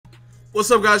What's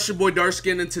up, guys? It's your boy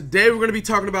Darkskin, and today we're going to be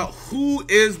talking about who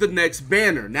is the next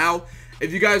banner. Now,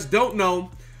 if you guys don't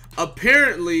know,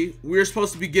 apparently we're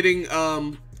supposed to be getting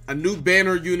a new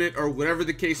banner unit or whatever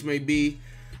the case may be.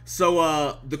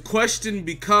 So the question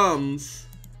becomes,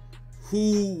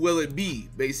 who will it be?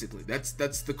 Basically, that's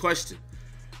the question.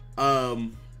 If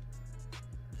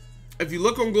you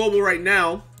look on global right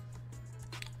now,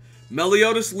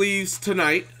 Meliodas leaves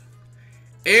tonight,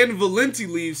 and Valenti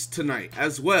leaves tonight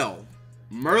as well.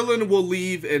 Merlin will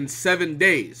leave in 7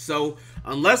 days. So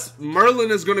unless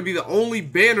Merlin is going to be the only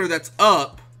banner that's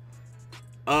up,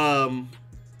 then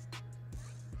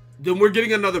we're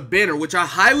getting another banner, which I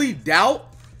highly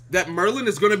doubt that Merlin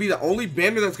is going to be the only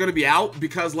banner that's going to be out,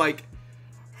 because like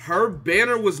her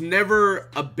banner was never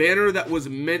a banner that was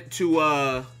meant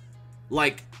to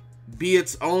like be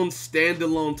its own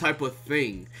standalone type of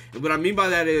thing. And what I mean by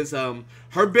that is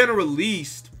her banner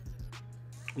released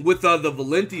with the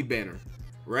Valenti banner,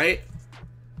 right?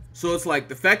 So it's like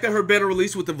the fact that her banner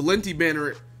released with the Valenti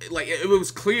banner, like it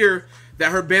was clear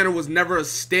that her banner was never a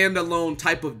standalone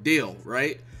type of deal,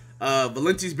 right?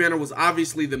 Valenti's banner was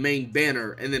obviously the main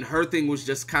banner, and then her thing was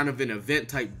just kind of an event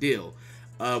type deal.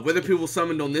 Whether people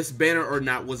summoned on this banner or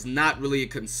not was not really a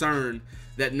concern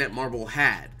that Netmarble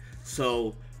had.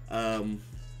 So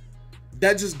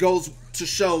that just goes to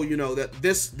show, you know, that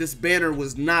this banner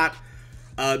was not,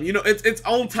 you know, its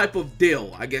own type of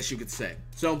deal, I guess you could say.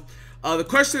 So the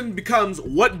question becomes,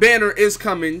 what banner is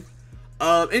coming?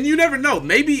 And you never know.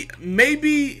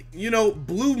 Maybe you know,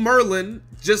 Blue Merlin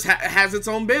just has its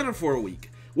own banner for a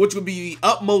week, which would be the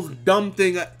utmost dumb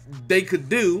thing they could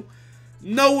do.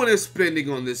 No one is spending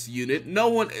on this unit. No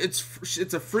one. It's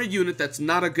a free unit that's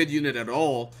not a good unit at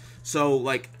all. So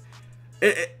like,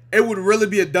 it would really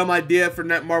be a dumb idea for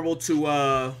Netmarble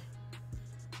to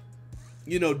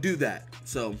you know, do that.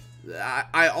 So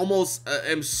I almost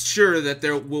am sure that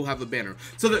there will have a banner.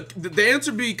 So the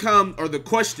answer becomes, or the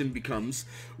question becomes,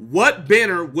 what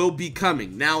banner will be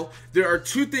coming? Now, there are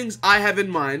two things I have in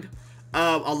mind.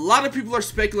 A lot of people are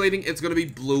speculating it's going to be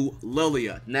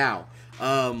B.LILIA. Now,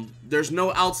 there's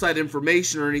no outside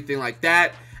information or anything like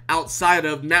that outside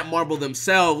of Netmarble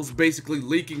themselves basically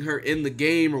leaking her in the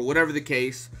game or whatever the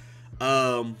case.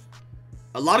 A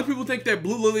lot of people think that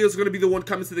B.LILIA is going to be the one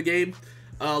coming to the game.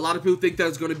 A lot of people think that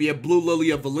it's going to be a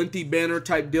B.LILIA Valenti banner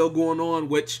type deal going on,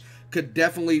 which could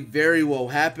definitely very well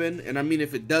happen. And I mean,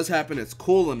 if it does happen, it's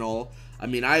cool and all. I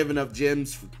mean, I have enough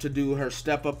gems to do her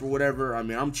step up or whatever. I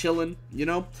mean, I'm chilling, you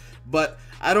know. But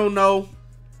I don't know.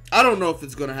 I don't know if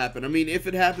it's going to happen. I mean, if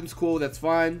it happens, cool, that's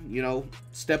fine. You know,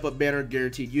 step up banner,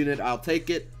 guaranteed unit, I'll take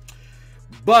it.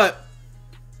 But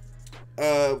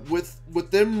with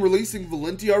them releasing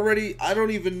Valenti already, I don't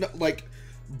even know, like,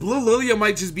 B.LILIA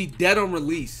might just be dead on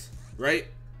release, right?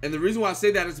 And the reason why I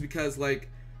say that is because, like,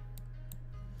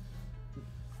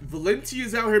 Valenti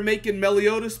is out here making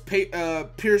Meliodas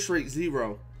pierce rate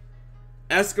 0.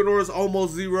 Escanor is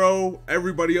almost 0.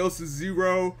 Everybody else is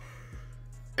 0.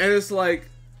 And it's like,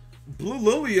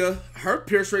 B.LILIA, her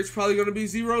pierce rate's probably going to be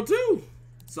 0 too.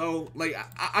 So, like,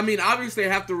 I mean, obviously they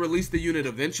have to release the unit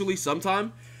eventually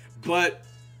sometime, but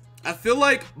I feel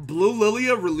like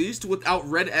B.LILIA released without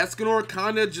Red Escanor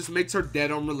kind of just makes her dead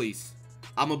on release.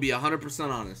 I'm going to be 100%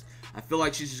 honest. I feel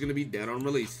like she's just going to be dead on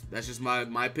release. That's just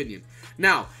my opinion.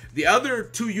 Now, the other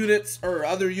two units, or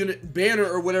other unit banner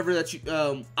or whatever that you,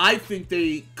 I think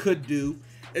they could do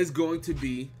is going to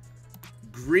be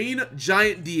Green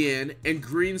Giant DIANE and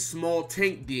Green Small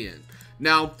Tank DIANE.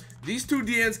 Now, these two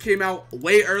DIANEs came out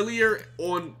way earlier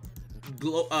on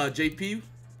JP,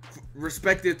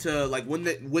 respected to like when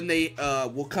they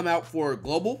will come out for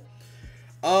global.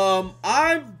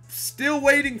 I'm still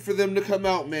waiting for them to come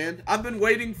out, man. I've been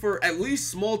waiting for at least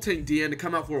Small Tank DIANE to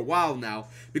come out for a while now,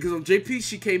 because on JP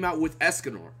she came out with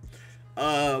Escanor.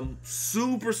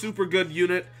 Super good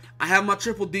unit. I have my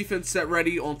triple defense set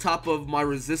ready on top of my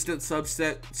resistance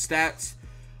subset stats.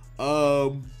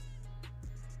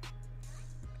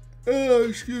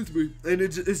 Excuse me. And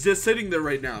it's just sitting there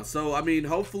right now. So, I mean,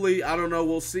 hopefully, I don't know,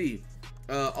 we'll see.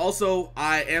 Also,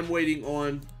 I am waiting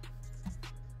on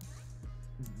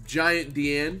Giant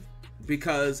DIANE,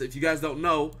 because if you guys don't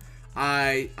know,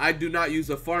 I do not use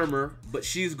a farmer, but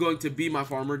she's going to be my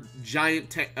farmer.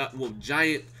 Giant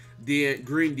DIANE,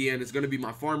 Green DIANE is going to be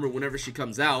my farmer whenever she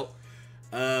comes out.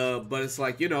 But it's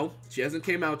like, you know, she hasn't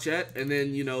came out yet, and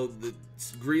then, you know, the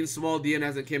Green Small DIANE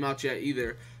hasn't came out yet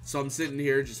either. So I'm sitting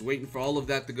here just waiting for all of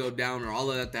that to go down, or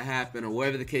all of that to happen, or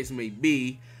whatever the case may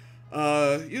be.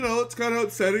 You know, it's kind of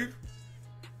upsetting.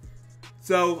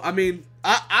 So, I mean,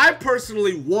 I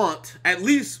personally want, at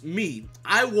least me,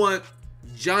 I want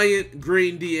Giant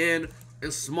Green DN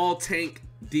and Small Tank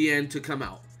DN to come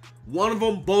out. One of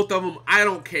them, both of them, I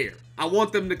don't care. I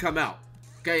want them to come out.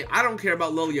 Okay, I don't care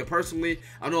about Lilia personally.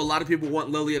 I know a lot of people want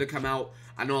Lilia to come out.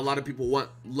 I know a lot of people want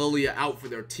Lilia out for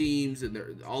their teams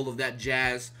and all of that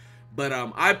jazz. But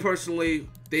I personally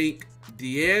think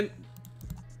DIANE,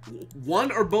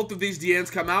 one or both of these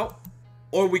DNs come out,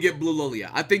 or we get Blue Lilia.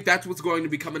 I think that's what's going to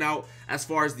be coming out as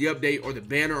far as the update or the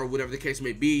banner or whatever the case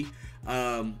may be.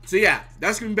 So yeah,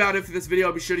 that's going to be about it for this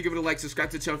video. Be sure to give it a like,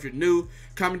 subscribe to the channel if you're new.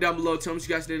 Comment down below. Tell me what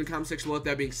you guys did in the comment section below. With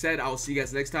that being said, I will see you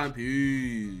guys next time.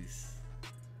 Peace.